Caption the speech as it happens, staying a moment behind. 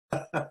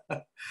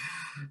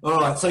All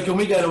right, so can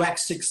we go to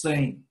Acts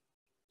 16?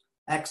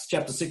 Acts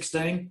chapter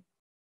 16.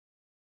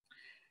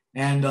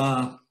 And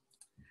going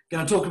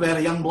to talk about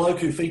a young bloke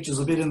who features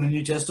a bit in the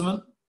New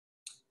Testament.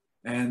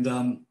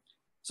 And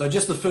so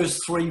just the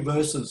first 3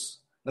 verses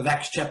of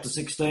Acts chapter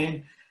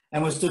 16.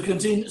 And we're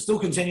still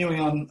continuing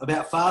on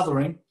about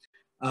fathering.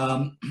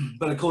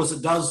 But of course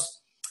it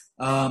does,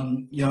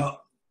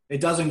 it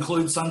does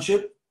include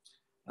sonship.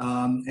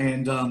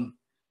 And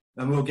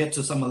we'll get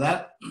to some of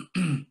that.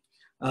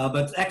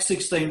 But Acts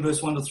 16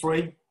 verse 1 to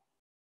 3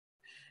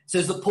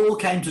 says that Paul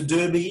came to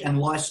Derbe and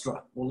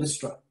Lystra.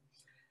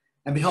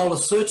 And behold, a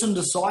certain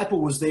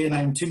disciple was there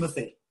named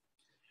Timothy,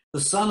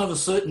 the son of a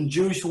certain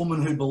Jewish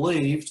woman who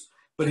believed,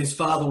 but his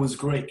father was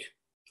Greek.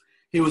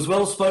 He was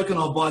well spoken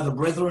of by the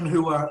brethren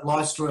who were at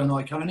Lystra and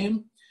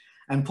Iconium,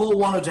 and Paul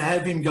wanted to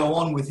have him go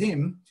on with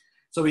him,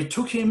 so he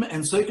took him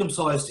and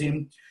circumcised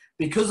him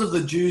because of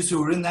the Jews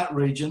who were in that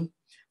region,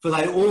 for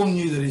they all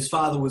knew that his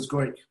father was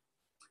Greek.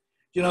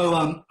 You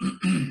know,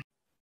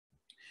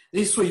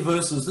 these 3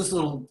 verses, this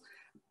little,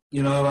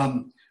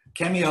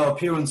 cameo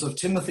appearance of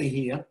Timothy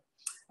here,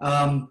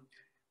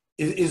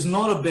 is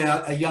not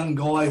about a young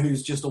guy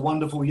who's just a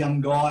wonderful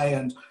young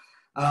guy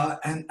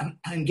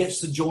and gets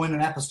to join an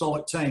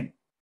apostolic team,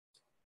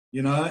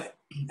 and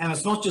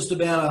it's not just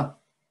about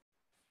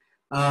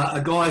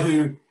a guy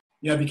who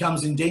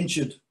becomes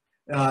indentured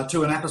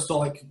to an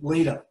apostolic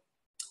leader.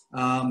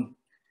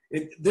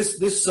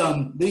 This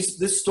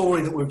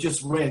story that we've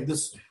just read,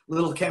 this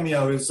little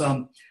cameo is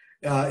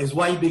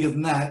way bigger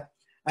than that,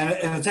 and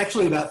it's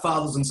actually about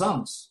fathers and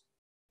sons.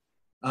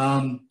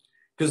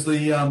 Because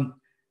the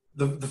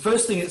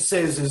first thing it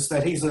says is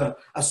that he's a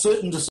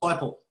certain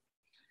disciple,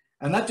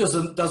 and that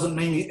doesn't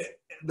mean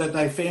that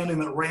they found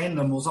him at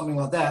random or something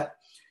like that.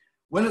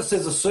 When it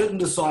says a certain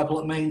disciple,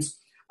 it means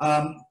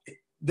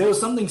there was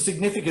something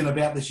significant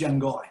about this young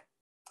guy,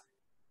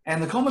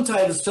 and the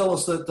commentators tell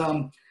us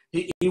that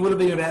he would have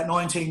been about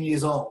 19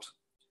 years old,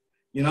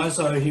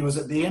 so he was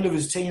at the end of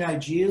his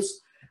teenage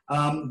years,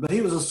 but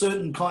he was a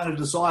certain kind of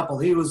disciple.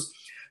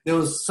 There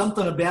was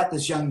something about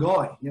this young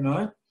guy,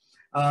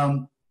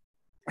 but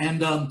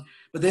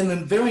then the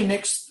very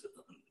next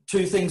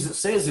 2 things it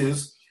says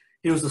is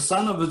he was the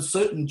son of a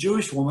certain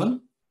Jewish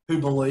woman who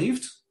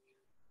believed,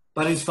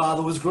 but his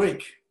father was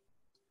Greek.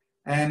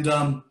 And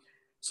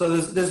so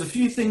there's a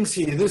few things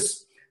here.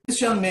 This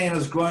young man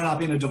has grown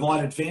up in a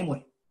divided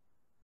family.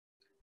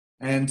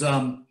 And,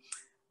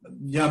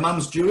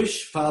 mum's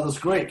Jewish, father's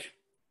Greek.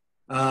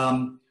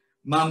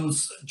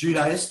 Mum's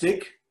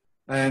Judaistic,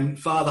 and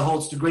father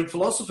holds to Greek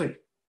philosophy.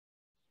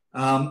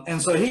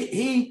 And so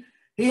he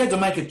had to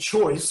make a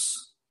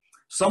choice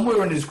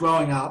somewhere in his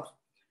growing up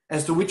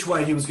as to which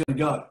way he was going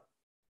to go.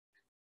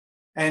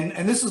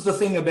 And this is the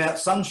thing about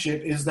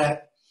sonship, is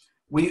that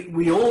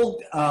we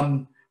all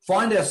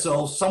find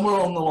ourselves somewhere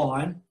on the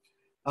line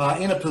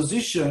in a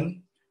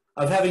position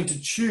of having to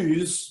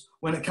choose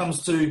when it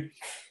comes to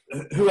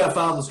who our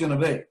father's going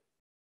to be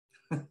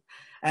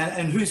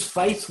and whose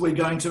faith we're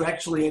going to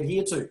actually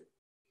adhere to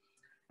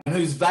and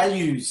whose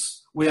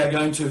values we are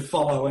going to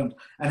follow and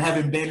have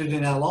embedded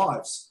in our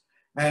lives.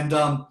 And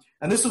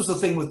this was the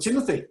thing with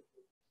Timothy.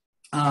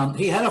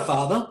 He had a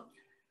father,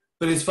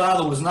 but his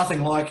father was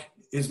nothing like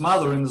his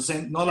mother, in the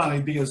sense, not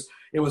only because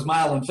it was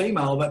male and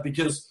female, but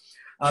because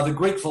the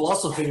Greek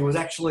philosophy was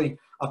actually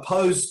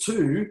opposed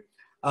to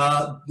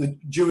the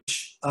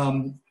Jewish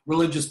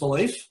religious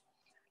belief.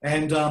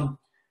 And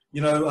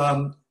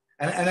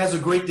as a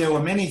Greek, there were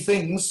many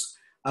things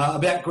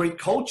about Greek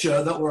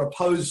culture that were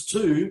opposed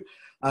to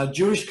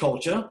Jewish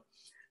culture.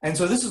 And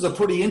so this is a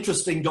pretty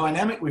interesting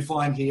dynamic we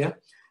find here,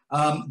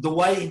 the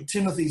way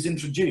Timothy's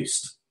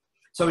introduced.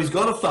 So he's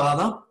got a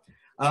father,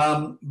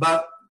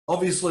 but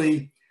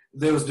obviously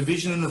there was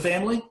division in the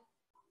family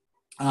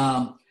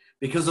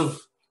because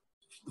of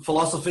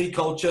philosophy,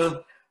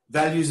 culture,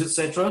 values,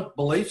 etc.,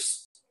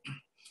 beliefs.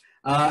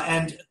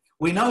 And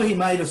we know he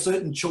made a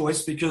certain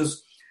choice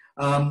because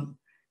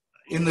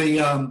in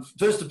the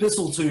first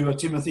epistle to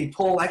Timothy,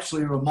 Paul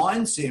actually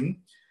reminds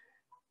him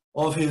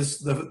of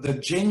the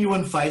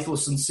genuine faith or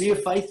sincere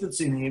faith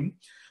that's in him,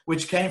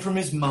 which came from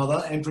his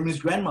mother and from his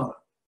grandmother.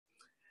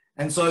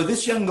 And so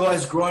this young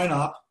guy's grown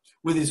up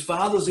with his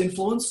father's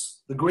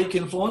influence, the Greek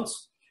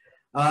influence,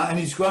 and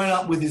he's grown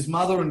up with his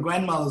mother and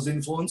grandmother's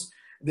influence,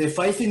 their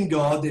faith in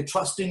God, their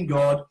trust in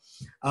God,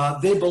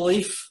 their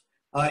belief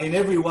in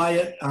every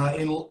way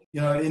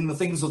in the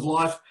things of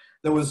life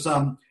that was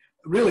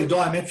really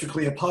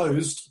diametrically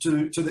opposed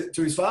to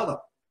his father.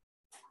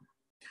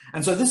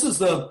 And so this is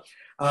the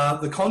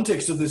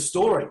context of this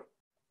story.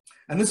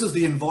 And this is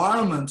the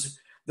environment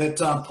that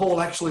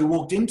Paul actually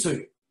walked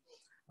into.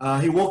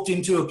 He walked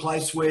into a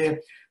place where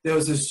there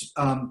was this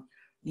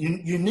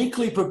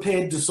uniquely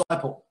prepared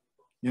disciple,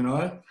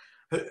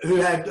 who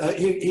had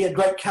he had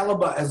great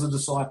caliber as a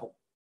disciple,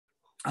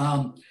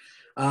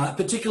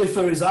 particularly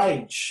for his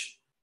age.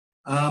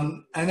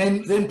 And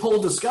then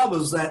Paul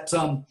discovers that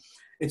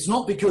it's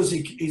not because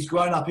he's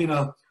grown up in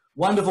a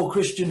wonderful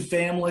Christian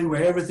family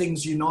where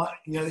everything's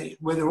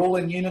where they're all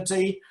in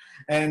unity,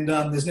 and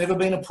there's never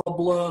been a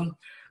problem,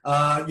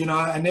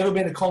 and never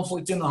been a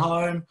conflict in the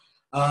home.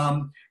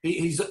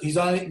 He's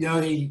only,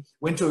 he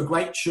went to a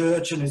great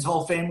church and his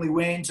whole family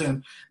went,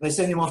 and they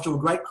sent him off to a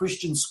great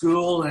Christian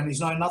school, and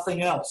he's known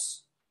nothing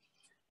else.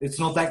 It's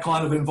not that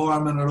kind of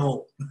environment at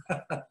all.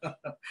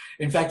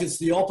 In fact, it's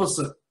the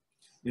opposite,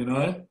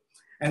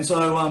 And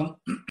so,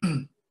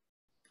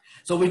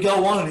 so we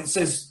go on, and it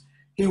says,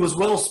 he was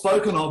well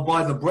spoken of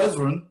by the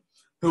brethren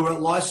who were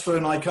at Lystra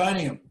and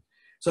Iconium.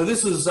 So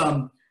this is,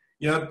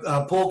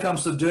 Paul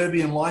comes to Derbe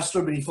and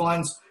Lystra, but he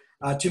finds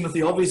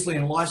Timothy obviously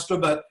in Lystra,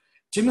 but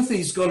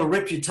Timothy's got a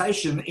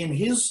reputation in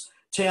his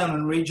town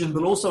and region,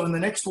 but also in the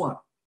next one.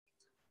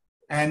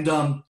 And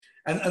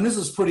this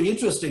is pretty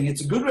interesting.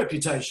 It's a good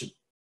reputation.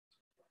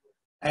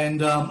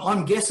 And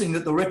I'm guessing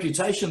that the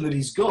reputation that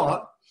he's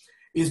got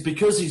is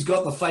because he's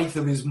got the faith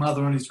of his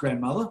mother and his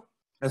grandmother,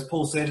 as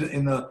Paul said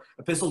in the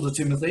epistle to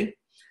Timothy,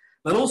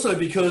 but also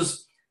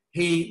because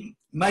he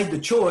made the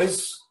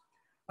choice,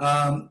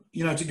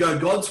 to go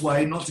God's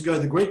way, not to go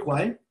the Greek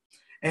way.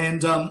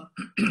 And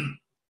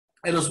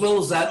as well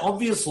as that,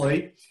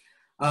 obviously,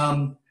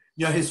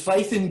 his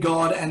faith in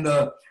God and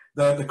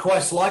the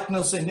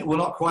Christ-likeness,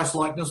 not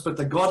Christ-likeness, but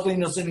the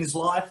godliness in his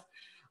life,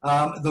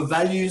 the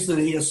values that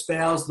he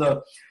espoused,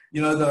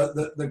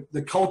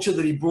 the culture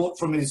that he brought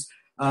from his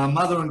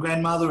mother and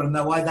grandmother, and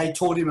the way they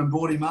taught him and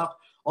brought him up,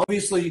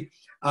 obviously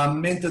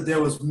meant that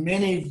there was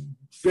many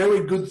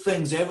very good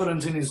things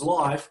evident in his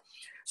life,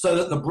 so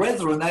that the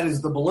brethren, that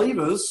is the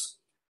believers,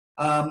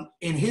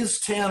 in his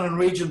town and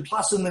region,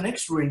 plus in the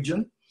next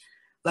region,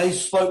 they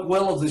spoke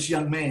well of this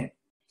young man.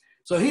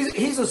 So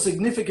he's a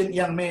significant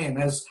young man,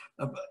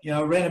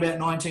 around about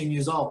 19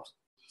 years old.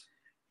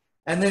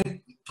 And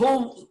then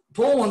Paul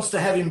wants to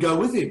have him go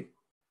with him.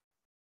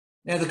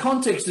 Now, the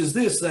context is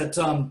this, that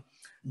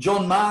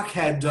John Mark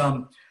had,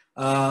 gone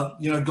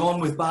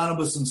with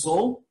Barnabas and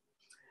Saul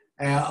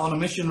on a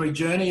missionary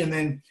journey, and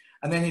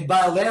then he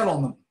bailed out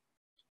on them.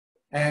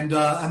 And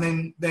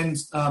then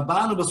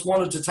Barnabas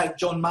wanted to take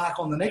John Mark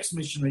on the next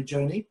missionary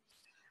journey,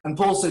 and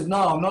Paul said,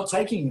 "No, I'm not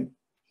taking him."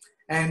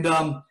 And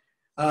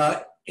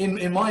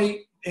in my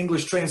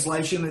English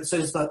translation, it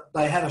says that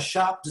they had a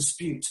sharp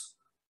dispute.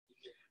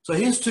 So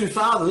here's two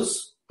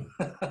fathers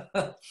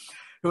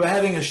who are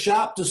having a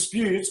sharp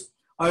dispute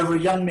over a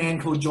young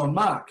man called John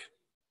Mark.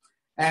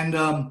 And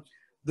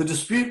the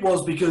dispute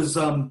was because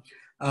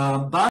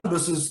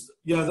Barnabas is,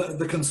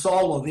 the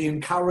consoler, the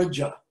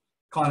encourager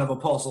kind of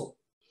apostle.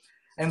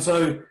 And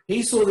so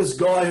he saw this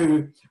guy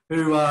who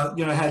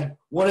had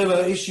whatever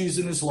issues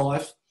in his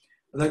life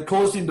that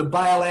caused him to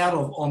bail out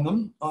on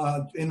them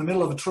in the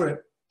middle of a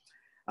trip.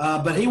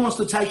 But he wants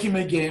to take him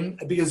again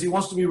because he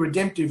wants to be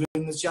redemptive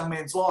in this young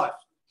man's life.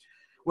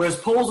 Whereas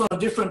Paul's on a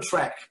different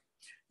track.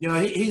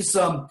 He's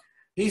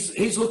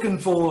looking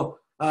for,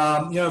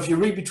 if you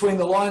read between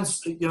the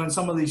lines, in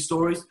some of these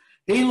stories,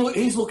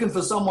 he's looking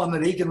for someone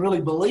that he can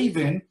really believe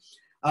in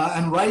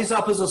and raise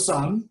up as a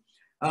son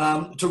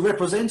to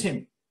represent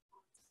him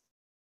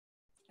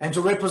and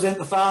to represent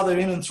the Father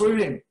in and through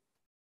him.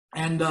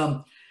 And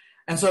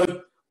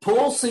so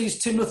Paul sees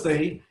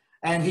Timothy,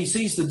 and he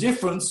sees the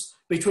difference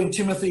between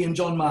Timothy and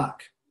John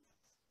Mark.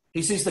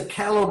 He sees the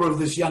caliber of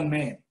this young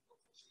man.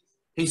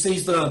 He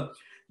sees the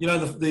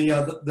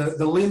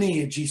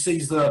lineage. He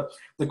sees the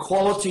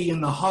quality in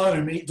the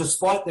home,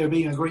 despite there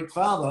being a Greek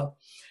father,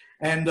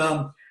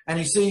 and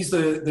he sees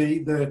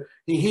he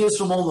hears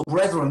from all the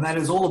brethren, that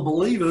is all the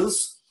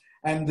believers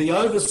and the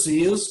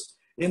overseers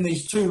in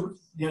these two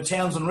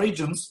towns and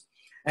regions,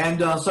 and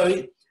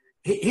so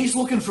he's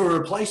looking for a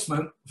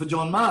replacement for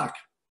John Mark,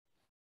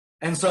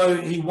 and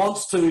so he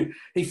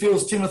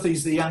feels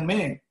Timothy's the young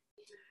man,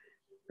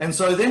 and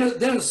so then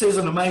it says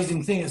an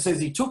amazing thing. It says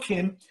he took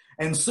him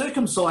and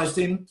circumcised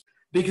him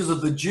because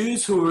of the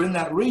Jews who were in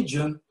that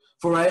region,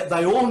 for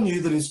they all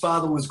knew that his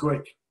father was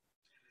Greek.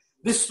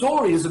 This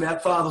story is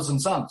about fathers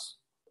and sons.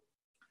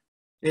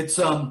 It's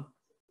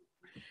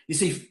you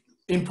see,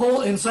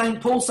 Paul saying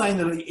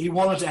that he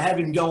wanted to have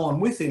him go on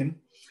with him,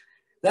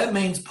 that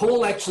means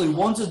Paul actually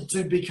wanted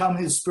to become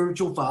his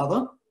spiritual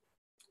father,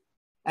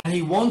 and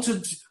he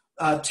wanted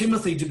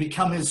Timothy to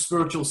become his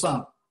spiritual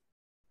son.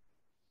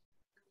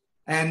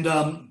 And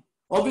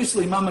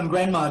obviously, Mum and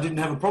Grandma didn't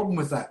have a problem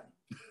with that.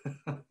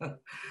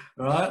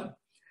 Right?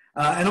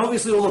 And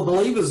obviously all the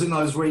believers in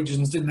those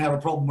regions didn't have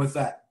a problem with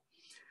that.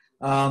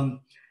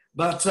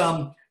 But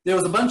there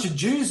was a bunch of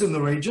Jews in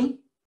the region,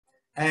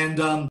 and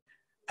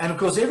of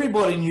course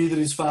everybody knew that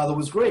his father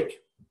was Greek.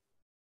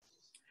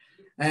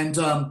 And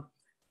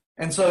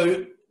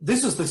so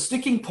this is the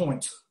sticking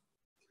point.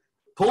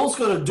 Paul's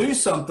got to do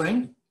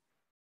something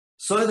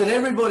so that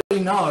everybody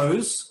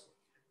knows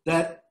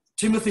that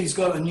Timothy's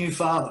got a new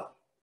father,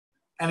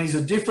 and he's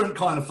a different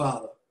kind of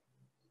father.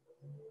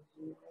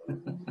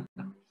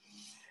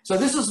 So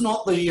this is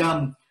not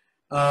the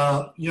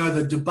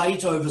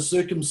debate over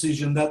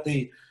circumcision that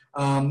the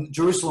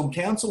Jerusalem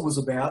Council was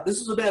about. This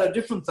is about a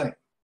different thing.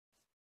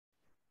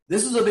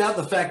 This is about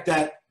the fact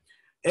that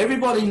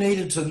everybody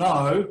needed to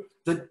know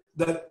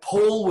that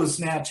Paul was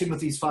now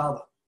Timothy's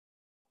father.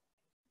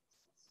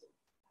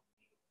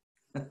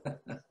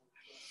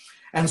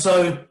 And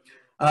so,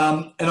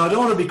 and I don't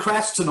want to be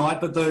crass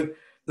tonight, but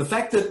the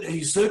fact that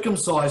he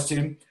circumcised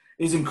him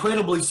is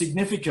incredibly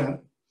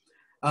significant,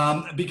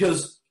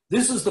 because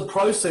this is the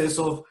process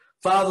of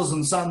fathers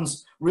and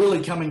sons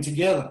really coming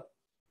together.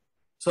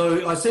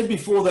 So I said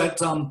before that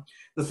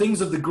the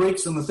things of the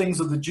Greeks and the things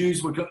of the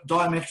Jews were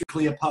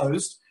diametrically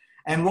opposed,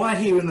 and right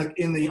here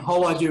in the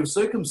whole idea of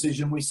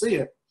circumcision, we see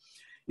it.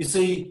 You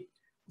see,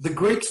 the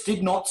Greeks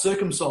did not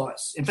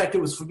circumcise. In fact,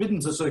 it was forbidden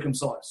to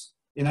circumcise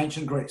in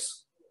ancient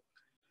Greece,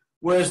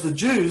 whereas the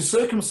Jews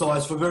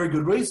circumcised for very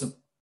good reason.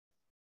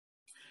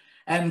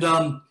 And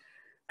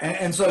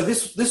so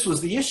this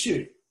was the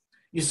issue.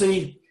 You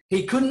see,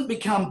 he couldn't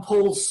become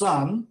Paul's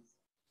son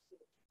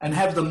and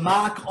have the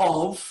mark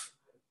of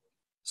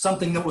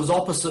something that was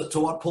opposite to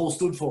what Paul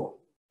stood for.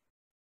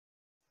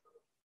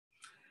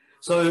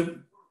 So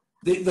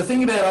the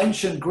thing about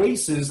ancient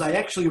Greece is they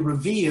actually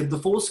revered the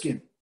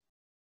foreskin.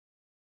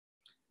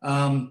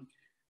 In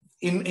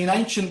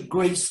ancient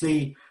Greece,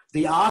 the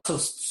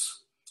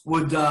artists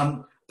would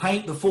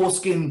paint the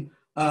foreskin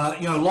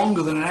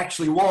longer than it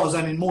actually was,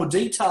 and in more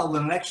detail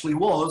than it actually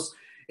was,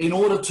 in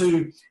order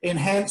to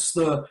enhance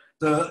the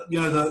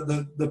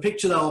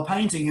picture they were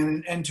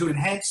painting, and to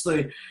enhance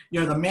the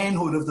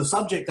manhood of the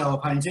subject they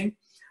were painting,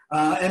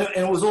 and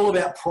it was all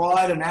about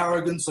pride and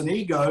arrogance and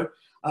ego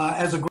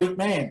as a Greek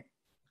man.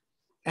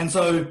 And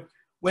so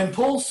when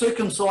Paul's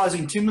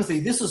circumcising Timothy,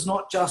 this is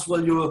not just,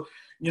 well, you're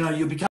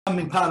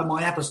becoming part of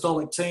my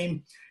apostolic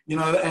team,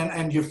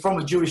 and you're from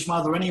a Jewish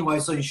mother anyway,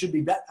 so you should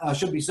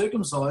be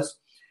circumcised.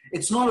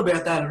 It's not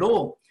about that at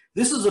all.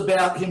 This is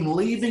about him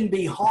leaving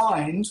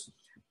behind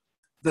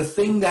the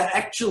thing that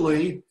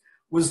actually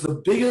was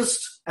the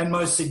biggest and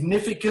most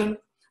significant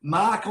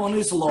mark on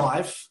his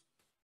life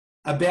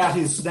about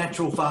his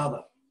natural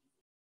father,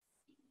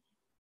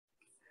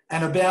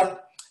 and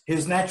about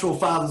his natural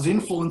father's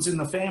influence in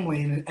the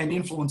family and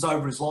influence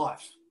over his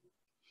life.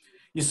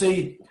 You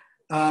see,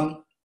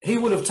 he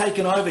would have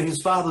taken over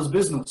his father's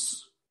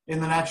business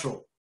in the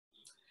natural.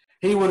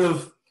 He would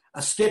have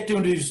stepped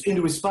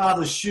into his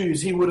father's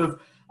shoes. He would have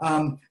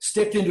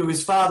stepped into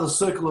his father's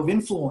circle of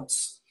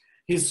influence.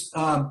 His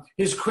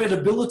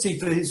credibility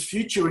for his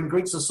future in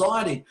Greek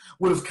society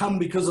would have come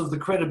because of the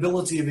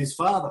credibility of his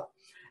father.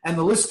 And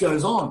the list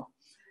goes on.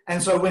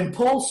 And so when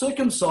Paul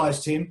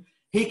circumcised him,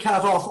 he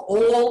cut off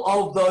all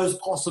of those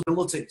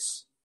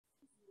possibilities.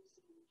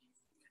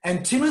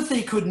 And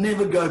Timothy could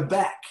never go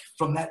back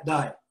from that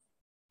day.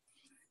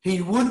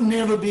 He would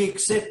never be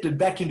accepted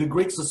back into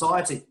Greek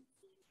society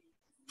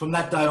from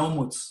that day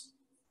onwards.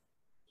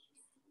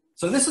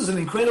 So this is an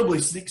incredibly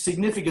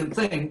significant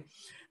thing,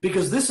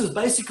 because this is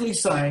basically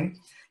saying,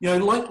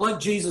 like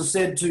Jesus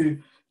said to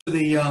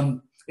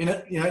the,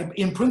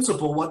 in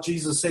principle, what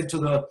Jesus said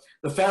to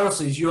the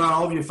Pharisees, you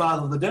are of your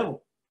father the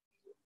devil,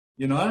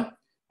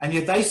 and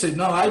yet they said,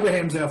 no,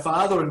 Abraham's our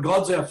father and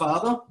God's our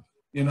father,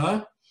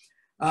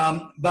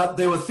 but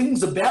there were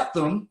things about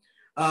them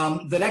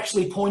that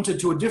actually pointed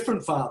to a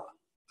different father.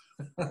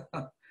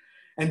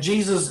 And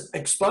Jesus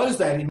exposed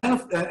that,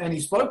 and he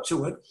spoke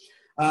to it.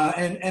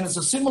 And it's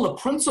a similar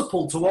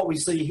principle to what we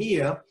see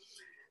here,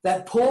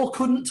 that Paul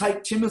couldn't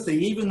take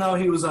Timothy, even though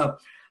he was a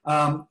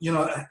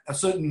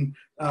certain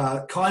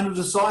kind of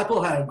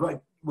disciple, had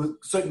a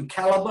certain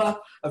caliber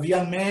of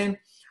young man,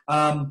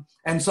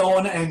 and so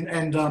on,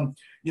 and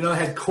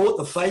had caught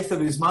the faith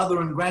of his mother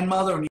and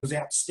grandmother, and he was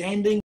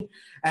outstanding.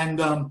 And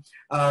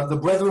the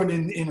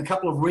brethren in a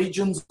couple of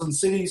regions and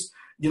cities,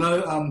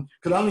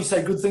 could only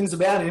say good things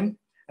about him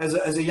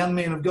as a young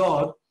man of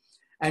God.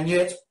 And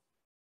yet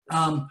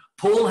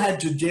Paul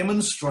had to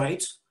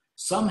demonstrate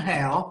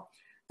somehow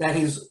that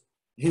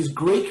his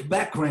Greek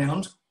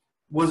background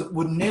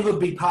would never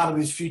be part of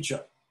his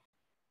future.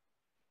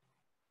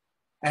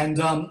 And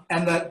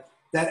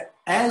that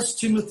as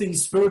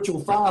Timothy's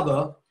spiritual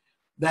father,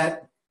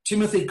 that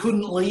Timothy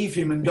couldn't leave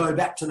him and go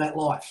back to that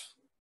life.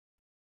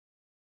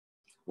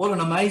 What an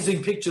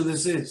amazing picture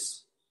this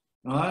is,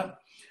 right?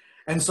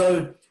 And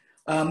so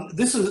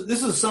this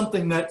is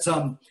something that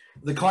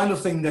the kind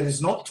of thing that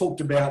is not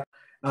talked about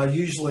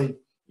usually,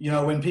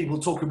 when people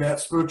talk about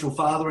spiritual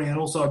fathering and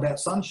also about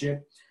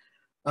sonship.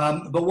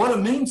 But what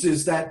it means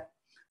is that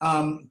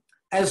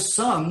as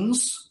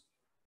sons,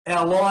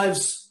 our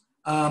lives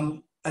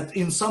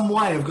in some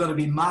way have got to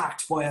be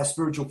marked by our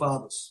spiritual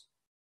fathers,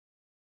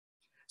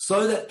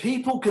 so that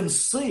people can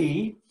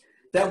see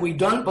that we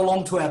don't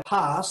belong to our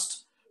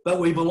past, but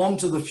we belong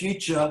to the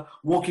future,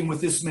 walking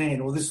with this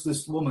man or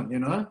this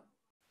woman,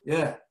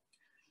 Yeah.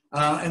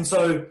 And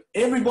so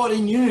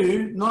everybody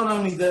knew not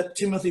only that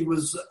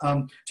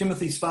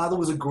Timothy's father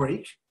was a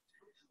Greek,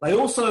 they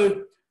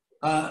also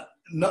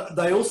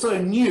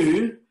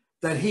knew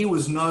that he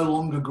was no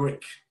longer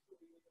Greek,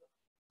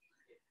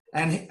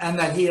 and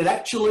that he had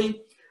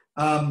actually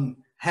cut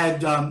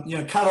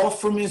off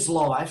from his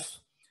life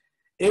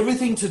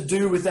everything to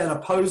do with that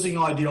opposing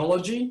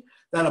ideology,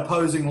 that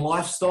opposing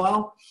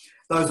lifestyle,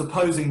 those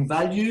opposing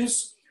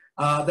values,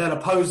 that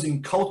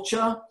opposing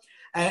culture,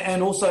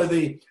 and also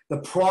the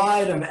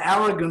pride and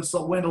arrogance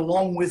that went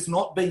along with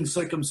not being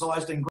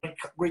circumcised in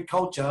Greek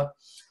culture.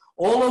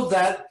 All of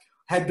that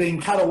had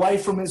been cut away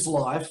from his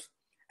life,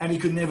 and he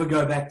could never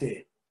go back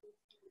there.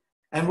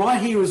 And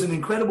right here is an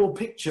incredible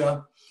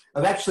picture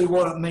of actually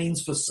what it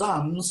means for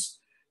sons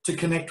to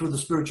connect with the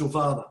spiritual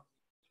father.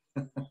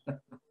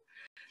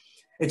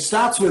 It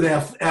starts with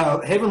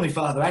our Heavenly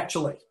Father,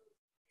 actually,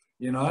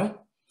 you know.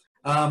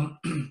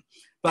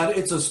 But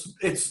it's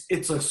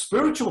a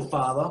spiritual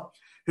father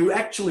who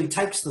actually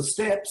takes the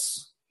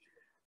steps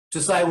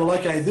to say, well,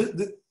 okay,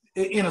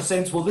 in a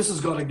sense, well, this has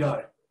got to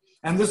go,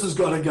 and this has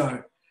got to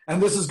go,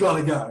 and this has got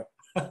to go.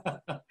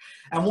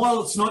 And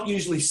while it's not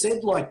usually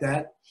said like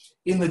that,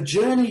 in the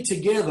journey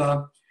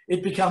together,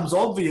 it becomes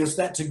obvious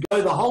that to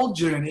go the whole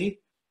journey,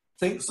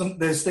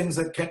 there's things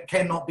that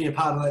cannot be a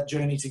part of that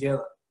journey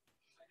together,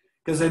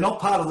 because they're not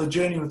part of the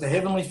journey with the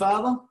Heavenly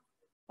Father,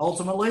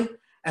 ultimately,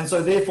 and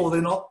so therefore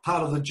they're not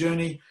part of the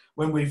journey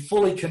when we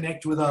fully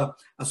connect with a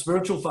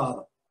spiritual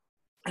father.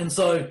 And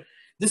so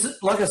this is,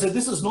 like I said,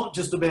 this is not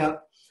just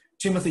about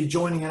Timothy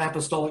joining an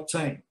apostolic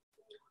team.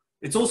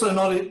 It's also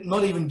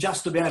not even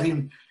just about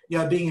him,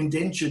 being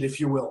indentured, if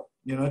you will,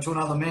 to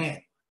another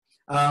man.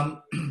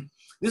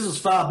 This is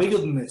far bigger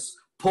than this.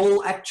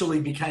 Paul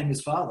actually became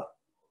his father,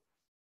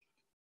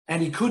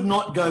 and he could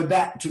not go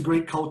back to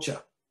Greek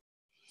culture.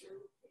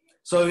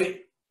 So,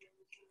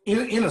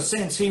 in a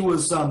sense, he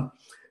was.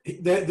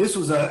 This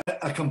was a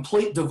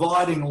complete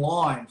dividing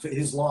line for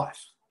his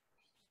life.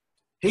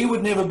 He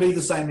would never be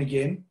the same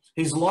again.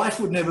 His life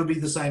would never be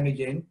the same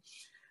again.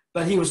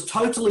 But he was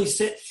totally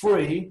set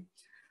free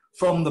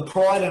from the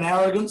pride and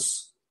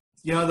arrogance,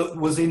 that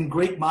was in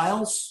Greek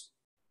males.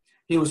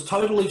 He was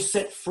totally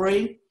set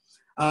free,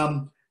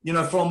 from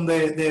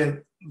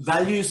their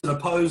values that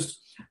opposed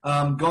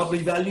godly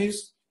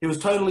values. He was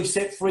totally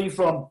set free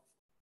from,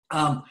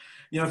 from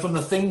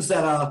the things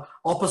that are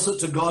opposite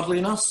to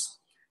godliness.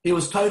 He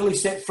was totally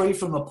set free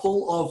from the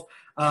pull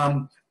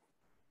of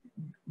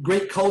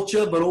Greek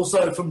culture, but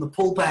also from the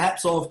pull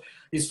perhaps of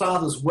his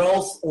father's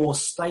wealth or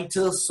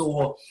status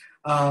or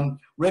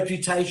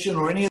reputation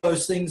or any of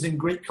those things in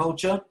Greek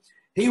culture.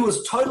 He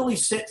was totally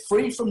set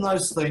free from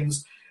those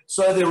things,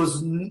 so there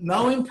was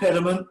no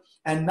impediment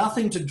and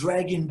nothing to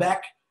drag him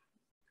back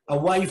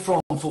away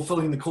from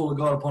fulfilling the call of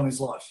God upon his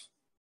life.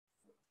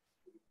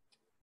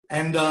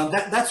 And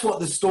that's what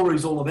this story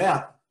is all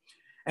about.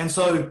 And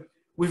so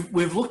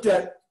we've looked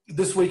at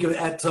this week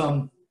at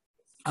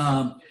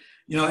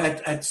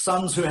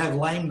sons who have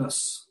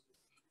lameness,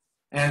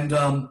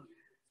 and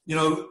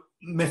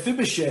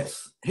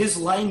Mephibosheth, his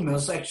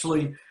lameness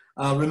actually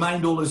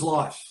remained all his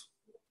life,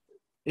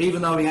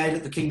 even though he ate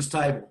at the king's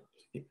table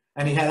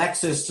and he had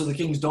access to the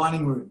king's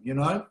dining room,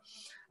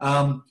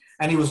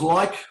 and he was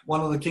like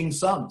one of the king's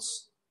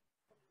sons.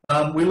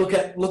 We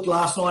looked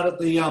last night at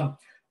the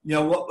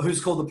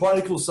who's called the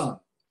prodigal son,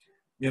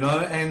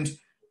 and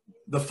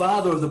the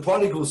father of the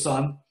prodigal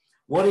son.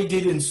 What he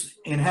did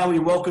in how he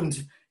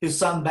welcomed his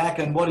son back,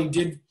 and what he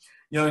did,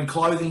 in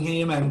clothing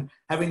him and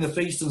having the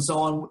feast and so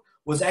on,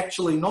 was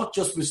actually not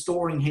just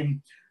restoring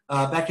him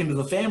back into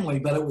the family,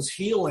 but it was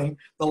healing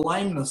the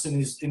lameness in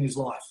his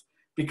life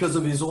because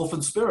of his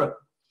orphan spirit.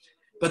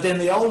 But then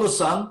the older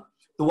son,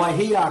 the way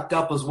he acted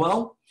up as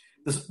well,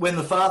 when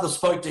the father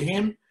spoke to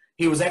him,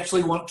 he was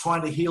actually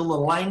trying to heal the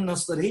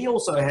lameness that he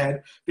also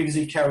had because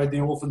he carried the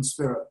orphan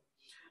spirit.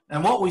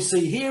 And what we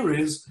see here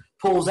is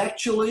Paul's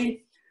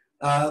actually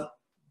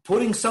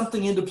putting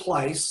something into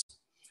place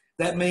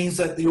that means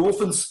that the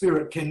orphan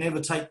spirit can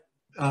never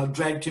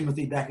drag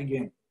Timothy back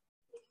again.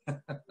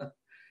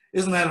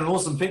 Isn't that an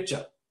awesome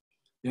picture?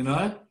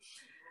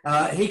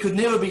 He could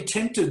never be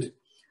tempted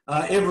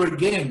ever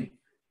again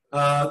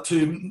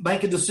to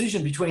make a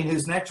decision between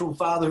his natural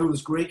father, who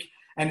was Greek,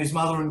 and his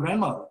mother and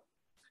grandmother,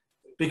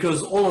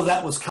 because all of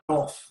that was cut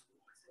off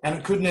and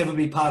it could never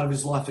be part of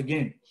his life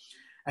again.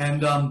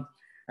 And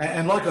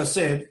like I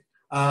said,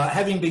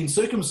 having been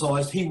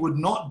circumcised, he would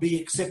not be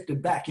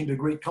accepted back into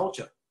Greek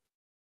culture.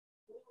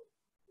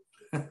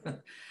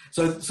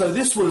 So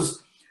this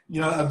was,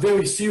 a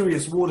very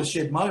serious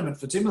watershed moment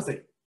for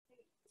Timothy.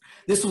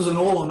 This was an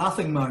all or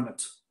nothing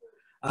moment.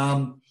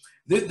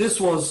 This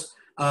was,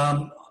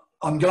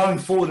 I'm going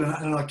forward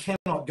and I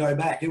cannot go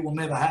back. It will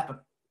never happen.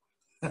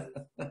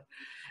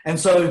 And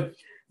so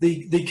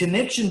the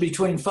connection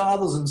between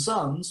fathers and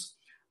sons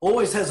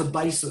always has a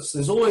basis.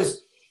 There's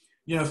always,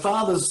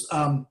 fathers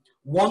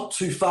want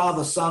to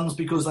father sons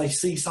because they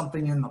see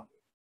something in them.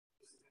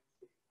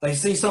 They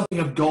see something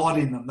of God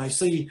in them. They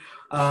see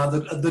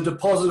the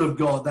deposit of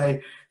God.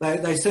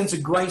 They sense a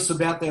grace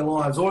about their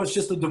lives, or it's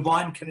just a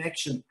divine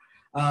connection,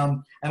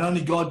 and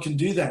only God can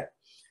do that.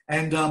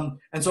 And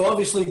so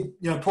obviously,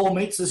 Paul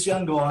meets this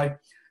young guy,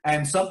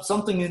 and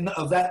something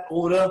of that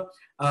order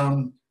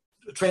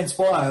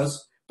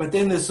transpires. But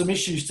then there's some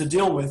issues to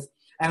deal with,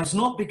 and it's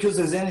not because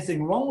there's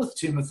anything wrong with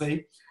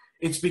Timothy.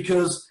 It's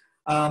because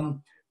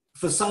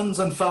for sons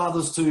and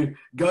fathers to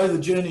go the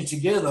journey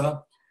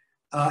together,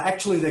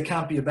 actually there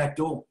can't be a back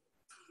door.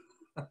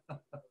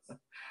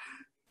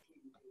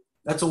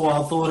 That's a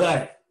wild thought,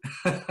 eh?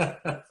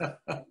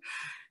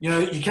 You know,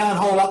 you can't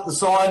hold up the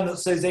sign that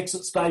says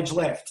exit stage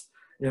left,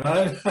 you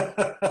know.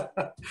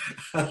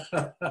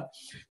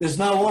 There's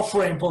no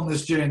off-ramp on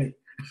this journey.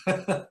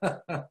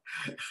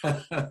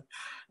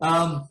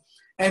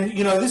 And,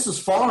 you know, this is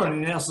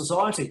foreign in our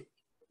society.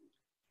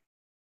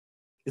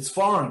 It's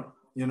foreign,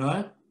 you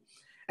know.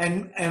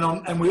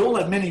 And we all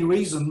have many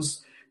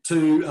reasons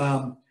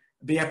to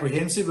be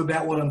apprehensive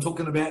about what I'm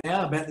talking about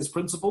now, about this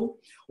principle,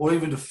 or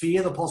even to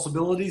fear the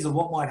possibilities of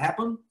what might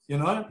happen, you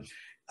know.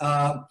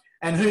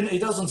 And he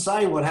doesn't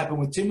say what happened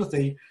with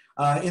Timothy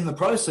in the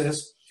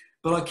process,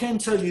 but I can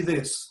tell you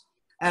this.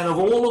 Out of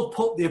all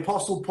of the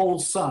Apostle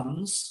Paul's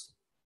sons,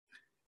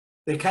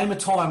 there came a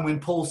time when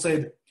Paul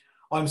said,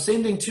 I'm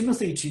sending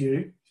Timothy to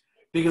you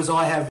because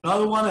I have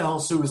no one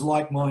else who is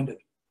like-minded.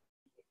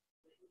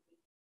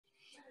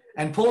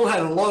 And Paul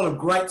had a lot of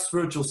great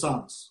spiritual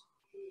sons.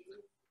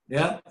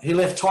 Yeah, he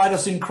left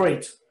Titus in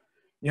Crete,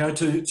 you know,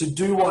 to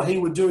do what he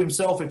would do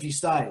himself if he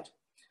stayed.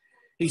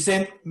 He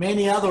sent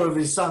many other of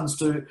his sons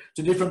to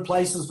different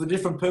places for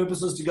different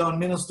purposes to go and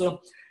minister,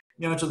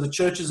 you know, to the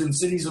churches in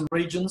cities and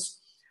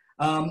regions.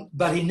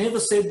 But he never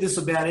said this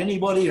about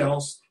anybody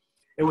else.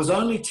 It was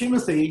only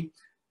Timothy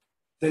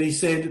that he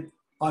said,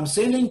 I'm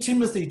sending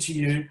Timothy to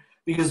you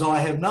because I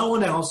have no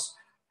one else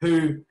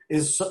who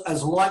is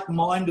as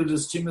like-minded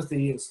as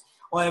Timothy is.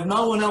 I have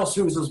no one else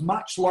who is as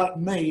much like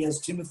me as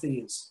Timothy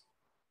is.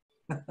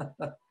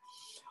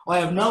 I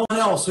have no one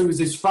else who is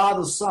his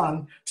father's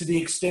son to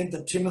the extent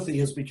that Timothy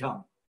has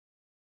become.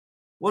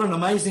 What an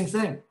amazing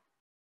thing.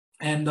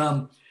 And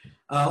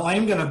I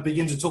am going to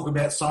begin to talk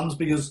about sons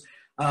because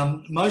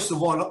most of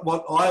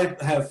what I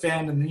have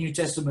found in the New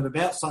Testament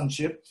about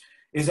sonship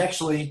is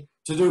actually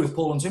to do with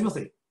Paul and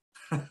Timothy.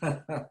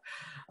 But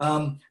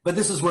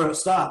this is where it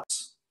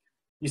starts.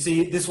 You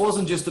see, this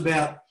wasn't just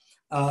about,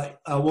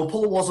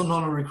 Paul wasn't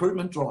on a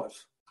recruitment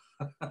drive,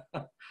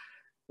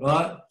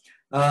 right?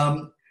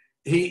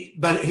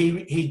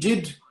 He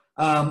did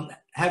have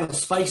a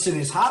space in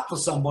his heart for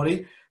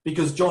somebody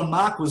because John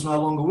Mark was no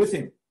longer with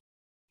him.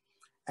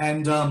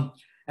 And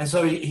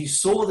so he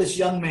saw this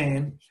young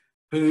man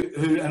who,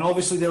 and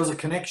obviously there was a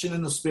connection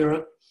in the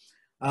spirit,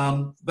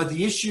 but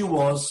the issue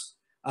was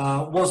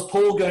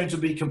Paul going to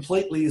be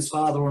completely his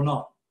father or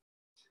not?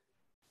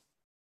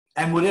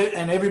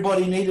 And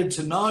everybody needed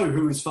to know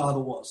who his father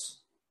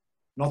was,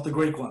 not the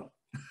Greek one.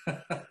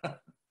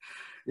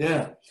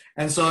 Yeah.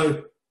 And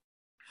so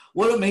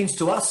what it means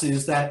to us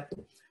is that,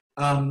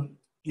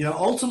 you know,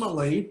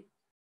 ultimately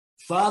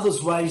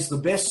fathers raise the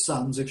best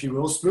sons, if you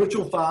will.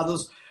 Spiritual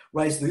fathers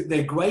raise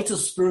their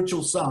greatest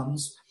spiritual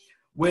sons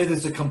where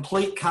there's a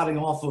complete cutting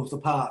off of the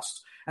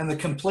past and the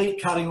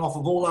complete cutting off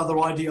of all other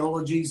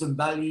ideologies and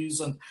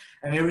values and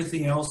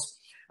everything else,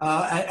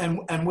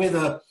 and where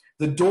the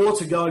door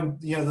to going,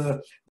 you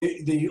know,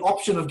 the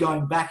option of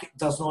going back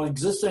does not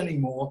exist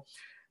anymore,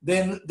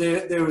 then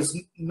there is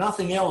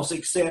nothing else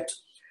except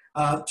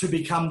to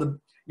become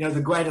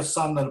the greatest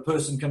son that a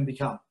person can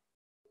become.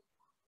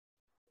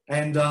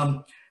 And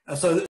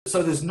so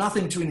there's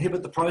nothing to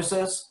inhibit the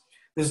process.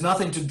 There's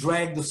nothing to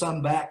drag the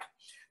son back.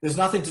 There's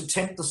nothing to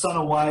tempt the son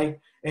away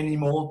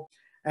anymore.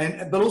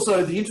 But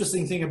also the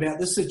interesting thing about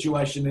this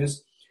situation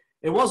is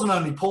it wasn't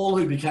only Paul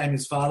who became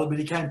his father, but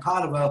he became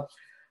part of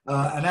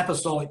an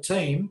apostolic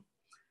team,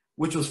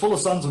 which was full of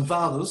sons and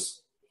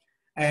fathers.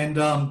 And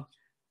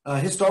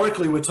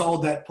historically, we're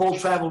told that Paul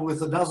travelled with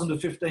 12 to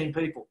 15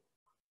 people.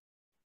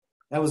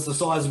 That was the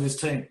size of his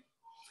team.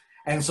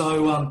 And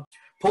so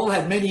Paul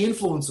had many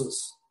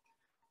influences.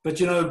 But,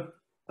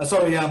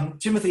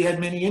 Timothy had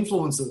many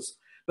influences.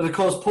 But, of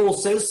course, Paul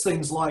says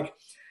things like,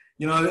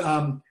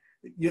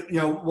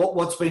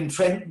 what's been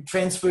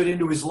transferred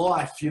into his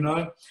life,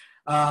 through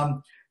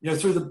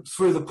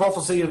the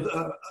prophecy of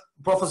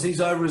prophecies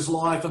over his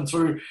life and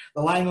through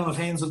the laying on of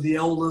hands of the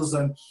elders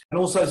and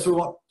also through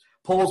what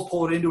Paul's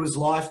poured into his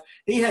life.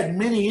 He had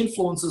many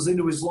influences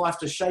into his life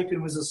to shape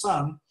him as a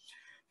son,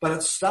 but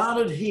it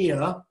started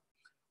here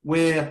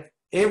where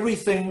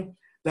everything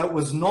that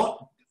was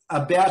not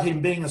about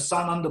him being a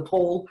son under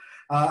Paul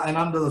and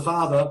under the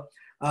Father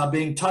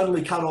being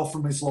totally cut off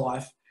from his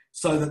life,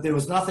 so that there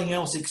was nothing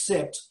else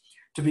except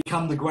to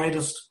become the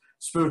greatest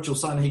spiritual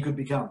son he could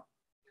become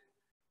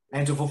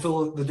and to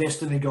fulfill the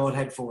destiny God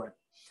had for him.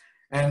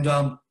 And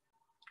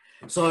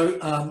sorry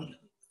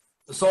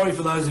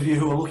for those of you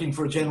who are looking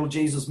for a gentle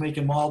Jesus, meek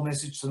and mild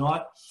message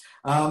tonight.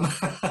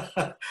 But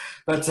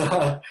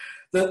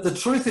the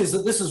truth is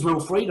that this is real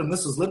freedom.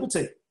 This is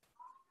liberty.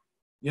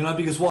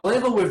 Because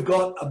whatever we've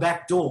got a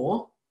back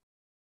door,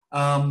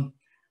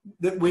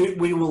 that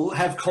we will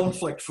have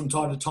conflict from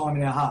time to time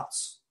in our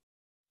hearts.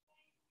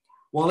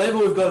 Whatever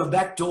we've got a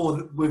back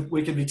door,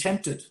 we can be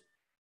tempted,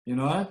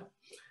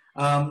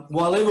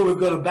 Whatever we've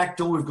got a back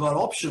door, we've got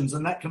options,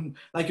 and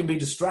they can be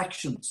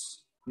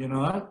distractions,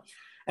 And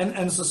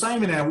it's the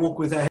same in our walk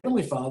with our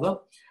Heavenly Father.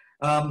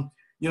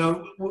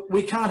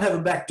 We can't have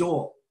a back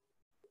door.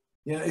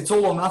 It's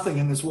all or nothing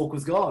in this walk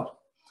with God.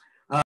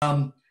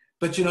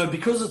 But,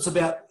 because it's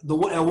about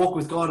our walk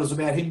with God is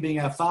about him being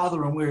our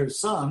father and we're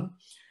his son,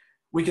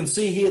 we can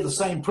see here the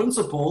same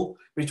principle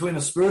between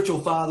a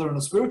spiritual father and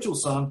a spiritual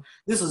son.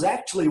 This is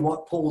actually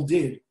what Paul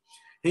did.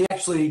 He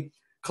actually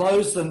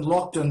closed and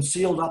locked and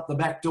sealed up the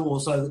back door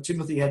so that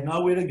Timothy had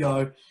nowhere to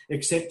go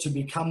except to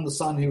become the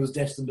son he was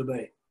destined to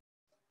be.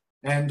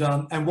 And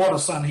what a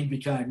son he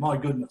became, my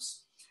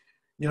goodness.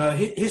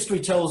 History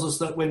tells us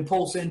that when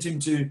Paul sent him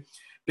to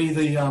be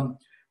the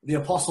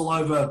apostle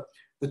over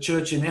the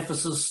church in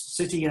Ephesus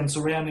city and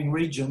surrounding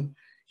region,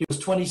 he was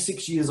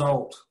 26 years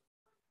old.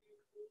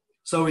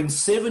 So in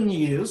 7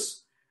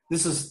 years,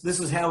 this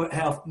is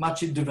how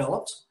much it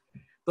developed.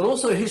 But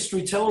also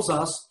history tells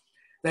us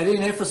that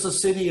in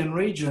Ephesus city and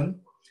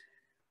region,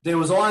 there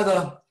was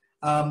either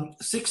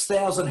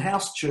 6,000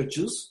 house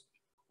churches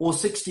or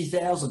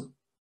 60,000.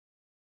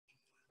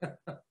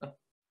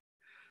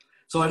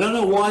 So I don't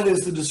know why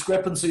there's the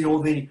discrepancy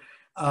or the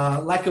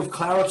lack of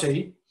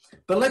clarity,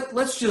 but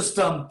let's just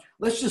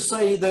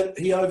say that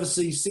he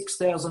oversees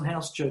 6,000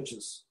 house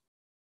churches.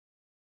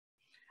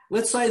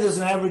 Let's say there's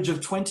an average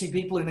of 20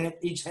 people in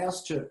each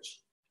house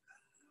church.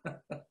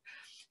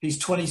 He's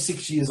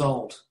 26 years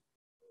old.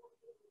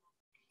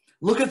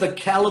 Look at the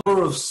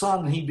caliber of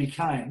son he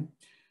became,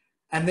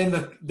 and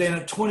then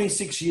at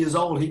 26 years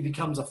old he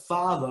becomes a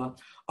father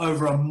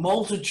over a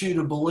multitude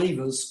of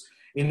believers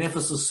in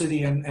Ephesus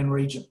city and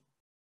region.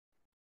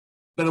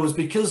 But it was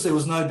because there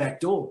was no back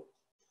door.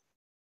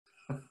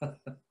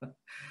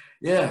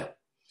 Yeah.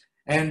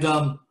 And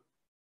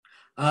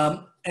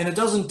it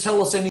doesn't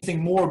tell us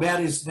anything more about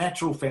his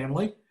natural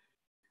family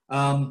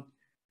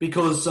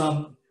because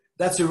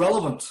that's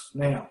irrelevant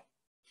now.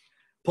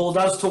 Paul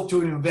does talk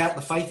to him about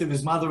the faith of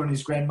his mother and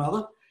his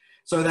grandmother.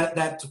 So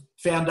that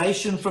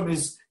foundation from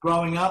his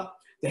growing up,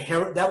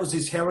 that was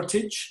his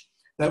heritage,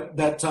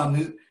 that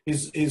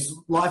his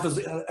life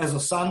as a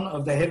son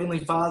of the Heavenly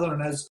Father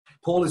and as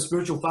Paul, his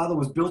spiritual father,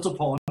 was built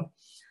upon.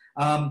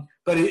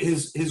 But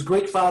his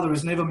Greek father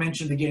is never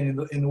mentioned again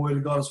in the Word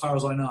of God as far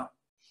as I know.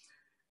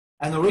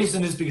 And the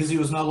reason is because he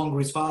was no longer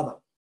his father.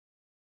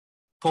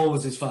 Paul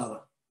was his father.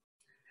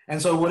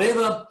 And so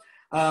whatever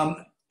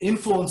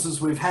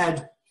influences we've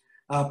had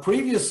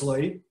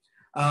previously,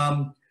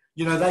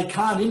 they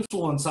can't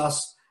influence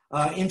us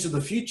into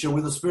the future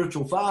with a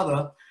spiritual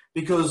father,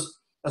 because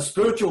a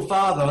spiritual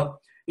father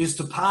is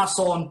to pass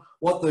on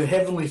what the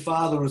Heavenly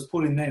Father has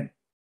put in them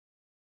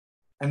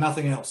and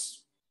nothing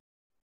else.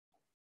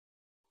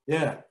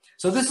 Yeah.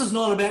 So this is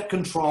not about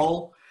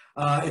control.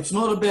 It's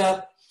not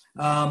about,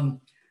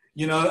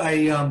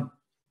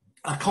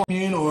 a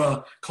commune or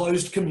a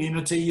closed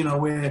community,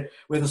 where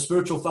the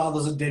spiritual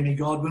father's a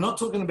demigod. We're not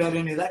talking about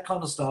any of that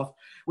kind of stuff.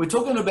 We're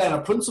talking about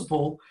a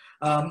principle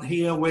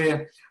here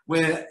where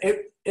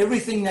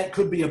everything that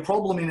could be a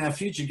problem in our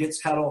future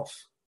gets cut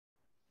off.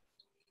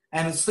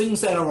 And it's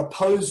things that are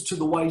opposed to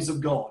the ways of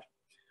God,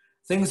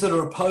 things that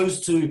are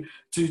opposed to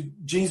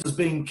Jesus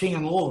being King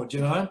and Lord,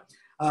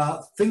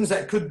 things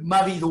that could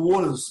muddy the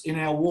waters in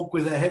our walk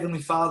with our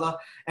Heavenly Father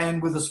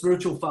and with a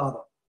spiritual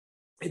Father.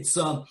 It's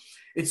the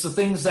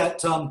things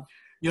that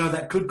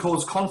that could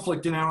cause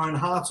conflict in our own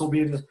hearts or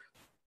be a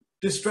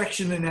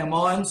distraction in our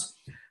minds.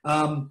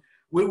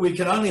 We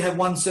can only have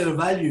one set of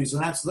values,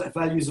 and that's the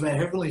values of our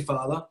Heavenly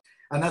Father,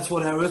 and that's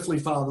what our earthly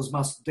fathers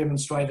must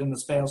demonstrate and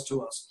espouse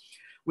to us.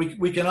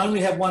 We can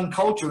only have one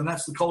culture, and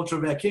that's the culture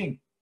of our King.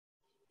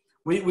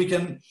 We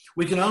can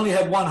only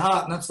have one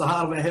heart, and that's the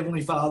heart of our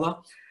Heavenly Father,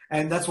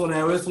 and that's what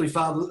our earthly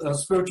father,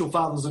 spiritual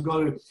fathers have got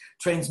to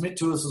transmit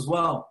to us as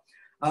well.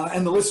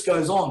 And the list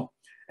goes on.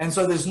 And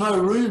so there's no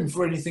room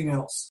for anything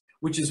else,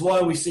 which is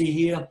why we see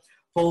here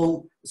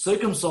Paul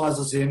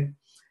circumcises him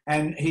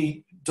and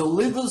he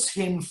delivers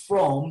him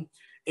from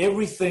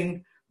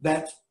everything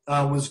that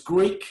was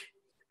Greek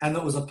and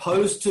that was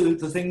opposed to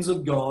the things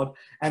of God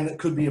and that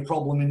could be a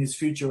problem in his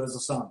future as a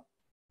son.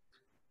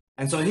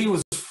 And so he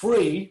was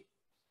free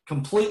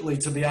completely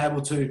to be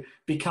able to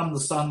become the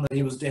son that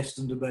he was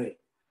destined to be.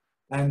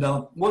 And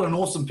what an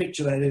awesome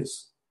picture that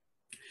is.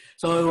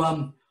 So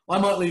I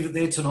might leave it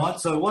there tonight.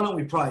 So why don't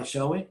we pray,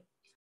 shall we?